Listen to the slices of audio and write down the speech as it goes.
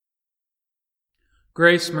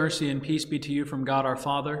Grace, mercy, and peace be to you from God our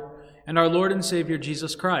Father and our Lord and Savior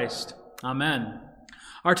Jesus Christ. Amen.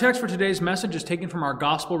 Our text for today's message is taken from our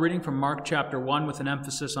gospel reading from Mark chapter 1 with an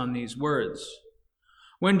emphasis on these words.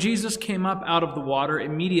 When Jesus came up out of the water,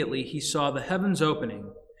 immediately he saw the heavens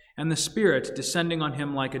opening and the Spirit descending on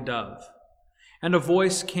him like a dove. And a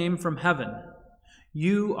voice came from heaven,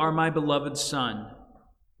 "You are my beloved Son.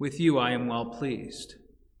 With you I am well pleased."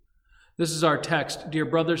 This is our text, dear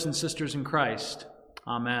brothers and sisters in Christ.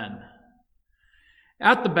 Amen.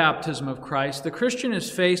 At the baptism of Christ, the Christian is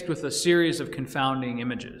faced with a series of confounding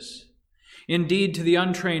images. Indeed, to the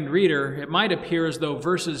untrained reader, it might appear as though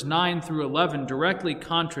verses 9 through 11 directly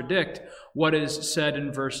contradict what is said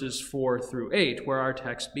in verses 4 through 8, where our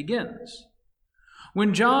text begins.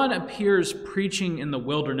 When John appears preaching in the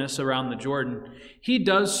wilderness around the Jordan, he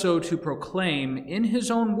does so to proclaim, in his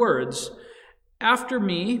own words, "After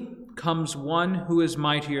me comes one who is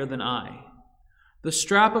mightier than I, the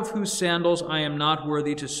strap of whose sandals I am not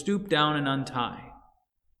worthy to stoop down and untie.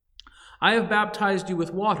 I have baptized you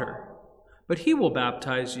with water, but he will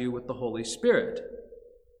baptize you with the Holy Spirit."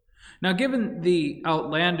 Now, given the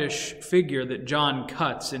outlandish figure that John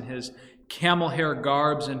cuts in his camel hair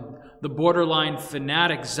garbs and the borderline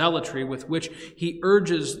fanatic zealotry with which he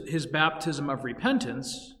urges his baptism of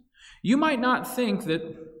repentance, you might not think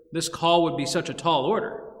that this call would be such a tall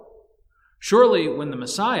order. Surely, when the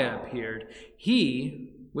Messiah appeared,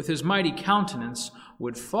 he, with his mighty countenance,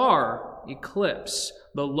 would far eclipse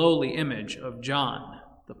the lowly image of John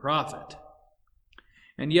the prophet.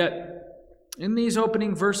 And yet, in these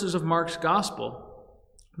opening verses of Mark's gospel,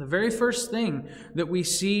 the very first thing that we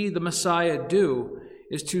see the Messiah do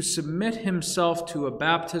is to submit himself to a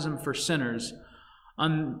baptism for sinners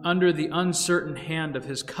under the uncertain hand of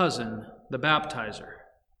his cousin, the baptizer.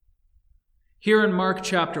 Here in Mark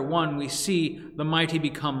chapter 1, we see the mighty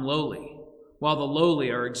become lowly, while the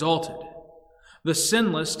lowly are exalted. The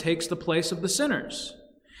sinless takes the place of the sinners.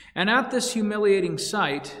 And at this humiliating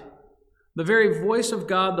sight, the very voice of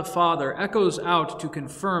God the Father echoes out to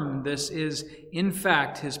confirm this is, in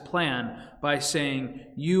fact, his plan by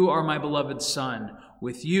saying, "You are my beloved Son.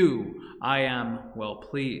 With you I am well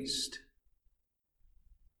pleased."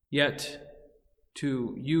 Yet,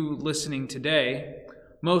 to you listening today,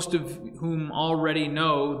 most of whom already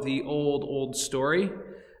know the old story,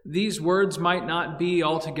 these words might not be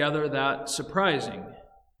altogether that surprising.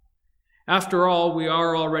 After all, we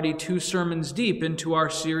are already 2 sermons deep into our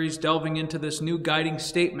series delving into this new guiding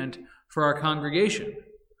statement for our congregation.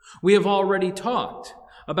 We have already talked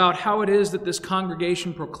about how it is that this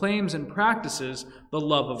congregation proclaims and practices the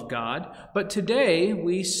love of God, but today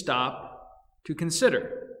we stop to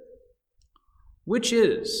consider, which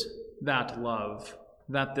is that love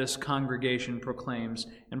that this congregation proclaims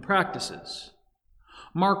and practices?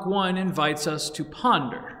 Mark 1 invites us to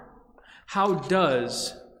ponder, how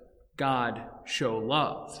does God show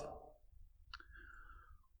love?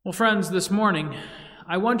 Well, friends, this morning,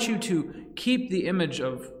 I want you to keep the image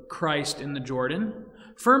of Christ in the Jordan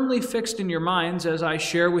firmly fixed in your minds as I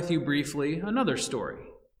share with you briefly another story.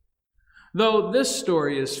 Though this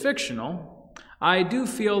story is fictional, I do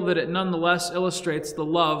feel that it nonetheless illustrates the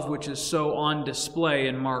love which is so on display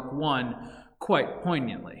in Mark 1 quite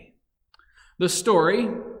poignantly. The story,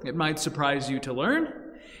 it might surprise you to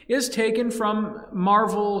learn, is taken from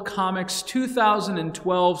Marvel Comics'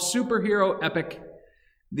 2012 superhero epic,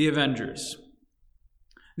 The Avengers.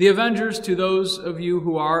 The Avengers, to those of you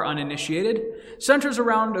who are uninitiated, centers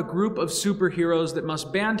around a group of superheroes that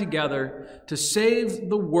must band together to save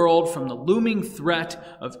the world from the looming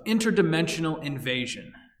threat of interdimensional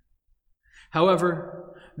invasion.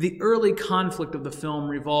 However, the early conflict of the film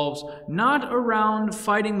revolves not around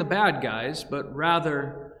fighting the bad guys, but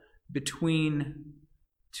rather between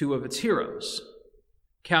 2 of its heroes,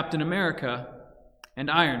 Captain America and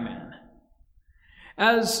Iron Man.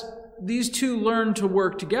 As these 2 learn to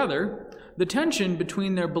work together, the tension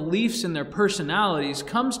between their beliefs and their personalities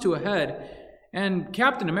comes to a head, and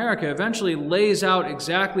Captain America eventually lays out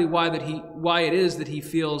exactly why it is that he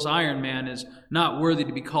feels Iron Man is not worthy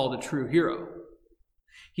to be called a true hero.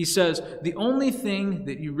 He says, "The only thing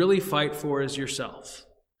that you really fight for is yourself.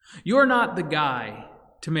 You're not the guy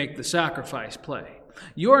to make the sacrifice play.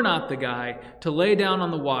 You're not the guy to lay down on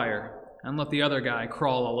the wire and let the other guy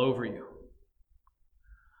crawl all over you."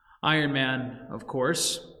 Iron Man, of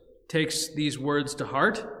course, takes these words to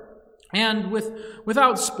heart, and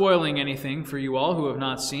without spoiling anything for you all who have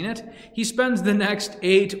not seen it, he spends the next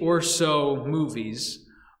 8 or so movies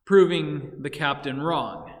proving the captain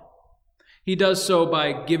wrong. He does so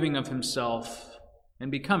by giving of himself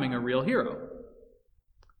and becoming a real hero.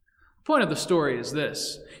 The point of the story is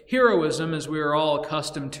this. Heroism, as we are all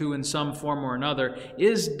accustomed to in some form or another,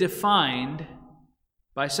 is defined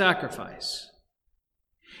by sacrifice.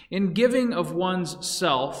 In giving of one's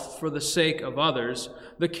self for the sake of others,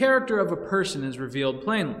 the character of a person is revealed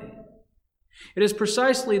plainly. It is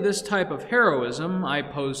precisely this type of heroism, I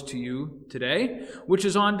pose to you today, which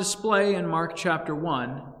is on display in Mark chapter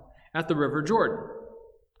 1 at the River Jordan.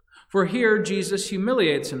 For here Jesus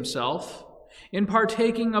humiliates himself in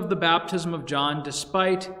partaking of the baptism of John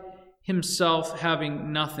despite himself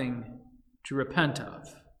having nothing to repent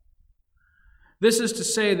of. This is to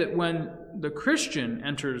say that when the Christian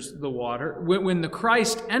enters the water, when the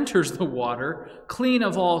Christ enters the water, clean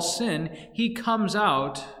of all sin, he comes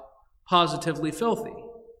out positively filthy.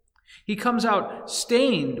 He comes out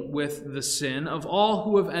stained with the sin of all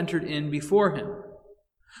who have entered in before him.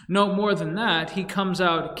 No more than that, he comes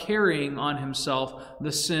out carrying on himself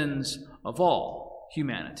the sins of all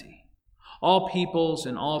humanity, all peoples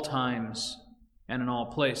in all times and in all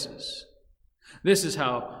places. This is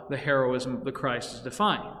how the heroism of the Christ is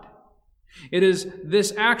defined. It is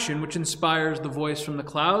this action which inspires the voice from the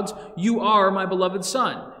clouds, "You are my beloved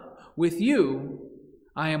Son. With you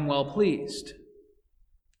I am well pleased."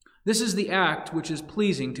 This is the act which is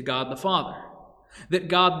pleasing to God the Father, that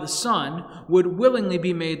God the Son would willingly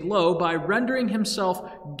be made low by rendering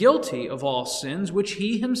himself guilty of all sins which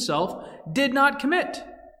he himself did not commit.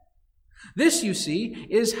 This, you see,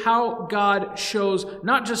 is how God shows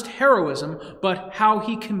not just heroism, but how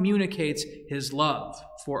he communicates his love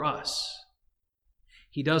for us.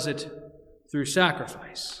 He does it through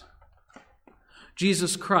sacrifice.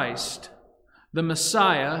 Jesus Christ, the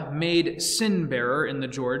Messiah made sin-bearer in the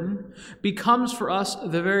Jordan, becomes for us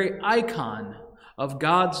the very icon of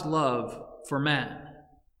God's love for man.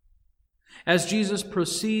 As Jesus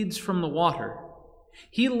proceeds from the water,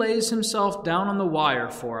 he lays himself down on the wire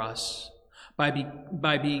for us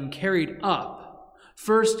by being carried up,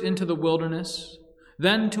 first into the wilderness,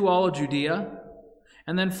 then to all of Judea,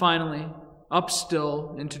 and then finally up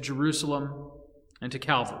still into Jerusalem and to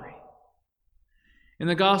Calvary. In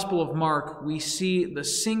the Gospel of Mark, we see the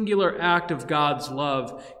singular act of God's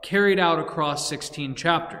love carried out across 16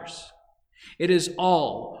 chapters. It is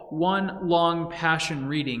all one long passion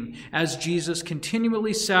reading as Jesus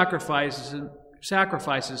continually sacrifices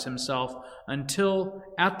himself until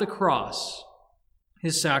at the cross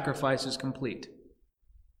his sacrifice is complete.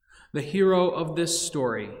 The hero of this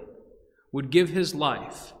story would give his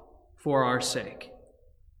life for our sake.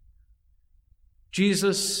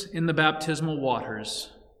 Jesus, in the baptismal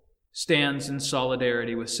waters, stands in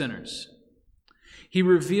solidarity with sinners. He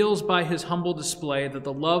reveals by his humble display that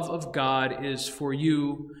the love of God is for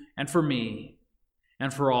you and for me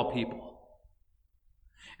and for all people.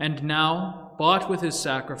 And now, bought with his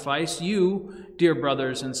sacrifice, you, dear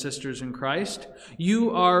brothers and sisters in Christ, you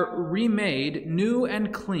are remade new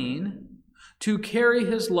and clean to carry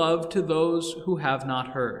his love to those who have not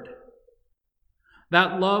heard.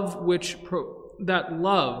 That love which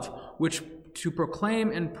to proclaim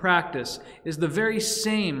and practice is the very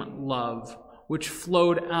same love which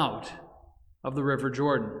flowed out of the River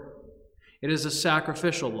Jordan. It is a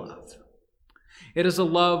sacrificial love. It is a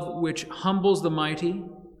love which humbles the mighty,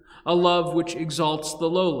 a love which exalts the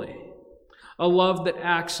lowly, a love that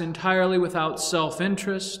acts entirely without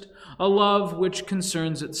self-interest, a love which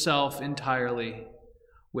concerns itself entirely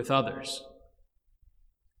with others.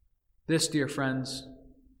 This, dear friends,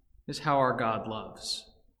 is how our God loves.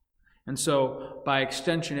 And so, by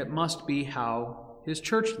extension, it must be how his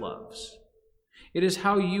church loves. It is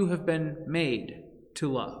how you have been made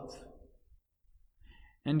to love.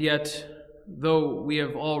 And yet, though we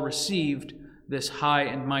have all received this high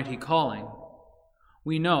and mighty calling,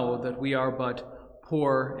 we know that we are but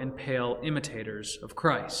poor and pale imitators of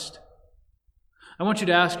Christ. I want you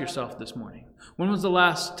to ask yourself this morning, when was the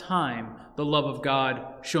last time the love of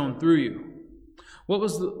God shone through you? When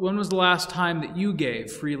was the last time that you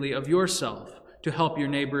gave freely of yourself to help your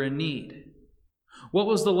neighbor in need? What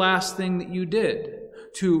was the last thing that you did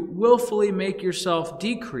to willfully make yourself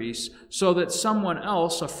decrease so that someone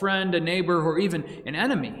else, a friend, a neighbor, or even an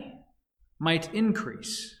enemy, might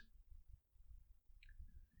increase?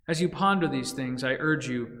 As you ponder these things, I urge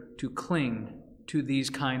you to cling to these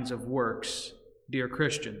kinds of works, dear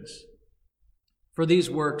Christians. For these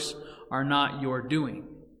works are not your doing,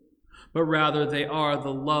 but rather they are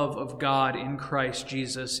the love of God in Christ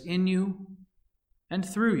Jesus in you and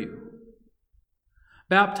through you.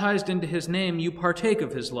 Baptized into his name, you partake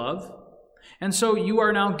of his love, and so you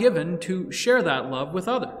are now given to share that love with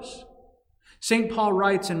others. St. Paul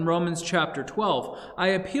writes in Romans chapter 12, "I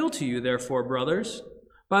appeal to you, therefore, brothers,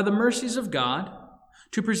 by the mercies of God,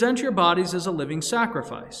 to present your bodies as a living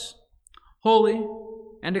sacrifice, holy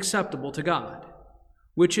and acceptable to God,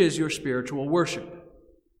 which is your spiritual worship.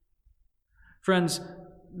 Friends,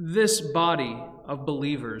 this body of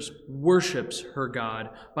believers worships her God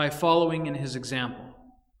by following in his example,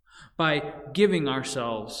 by giving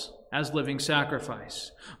ourselves as living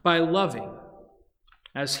sacrifice, by loving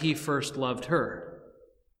as he first loved her.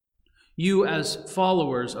 You, as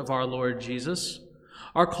followers of our Lord Jesus,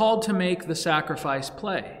 are called to make the sacrifice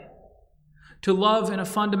play, to love in a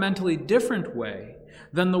fundamentally different way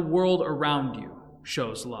than the world around you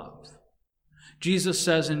shows love. Jesus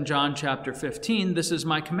says in John chapter 15, "This is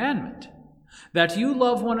my commandment, that you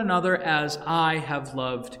love one another as I have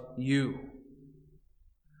loved you."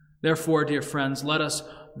 Therefore, dear friends, let us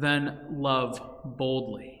then love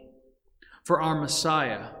boldly. For our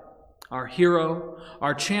Messiah, our hero,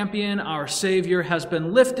 our champion, our Savior, has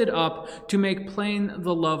been lifted up to make plain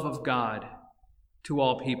the love of God to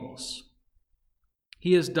all peoples.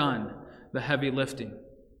 He has done the heavy lifting.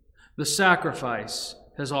 The sacrifice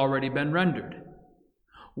has already been rendered.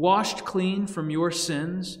 Washed clean from your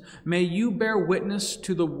sins, may you bear witness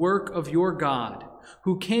to the work of your God,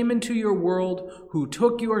 who came into your world, who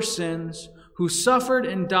took your sins, who suffered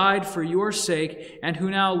and died for your sake, and who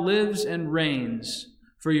now lives and reigns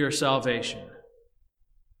for your salvation.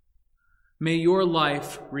 May your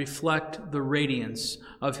life reflect the radiance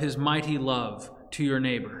of his mighty love to your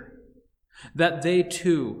neighbor, that they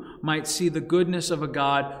too might see the goodness of a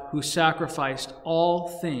God who sacrificed all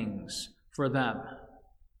things for them,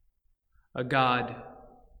 a God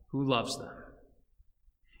who loves them.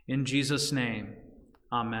 In Jesus' name,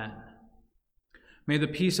 amen. May the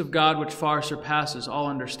peace of God, which far surpasses all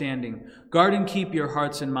understanding, guard and keep your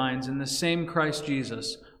hearts and minds in the same Christ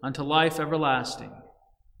Jesus unto life everlasting.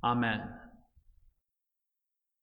 Amen.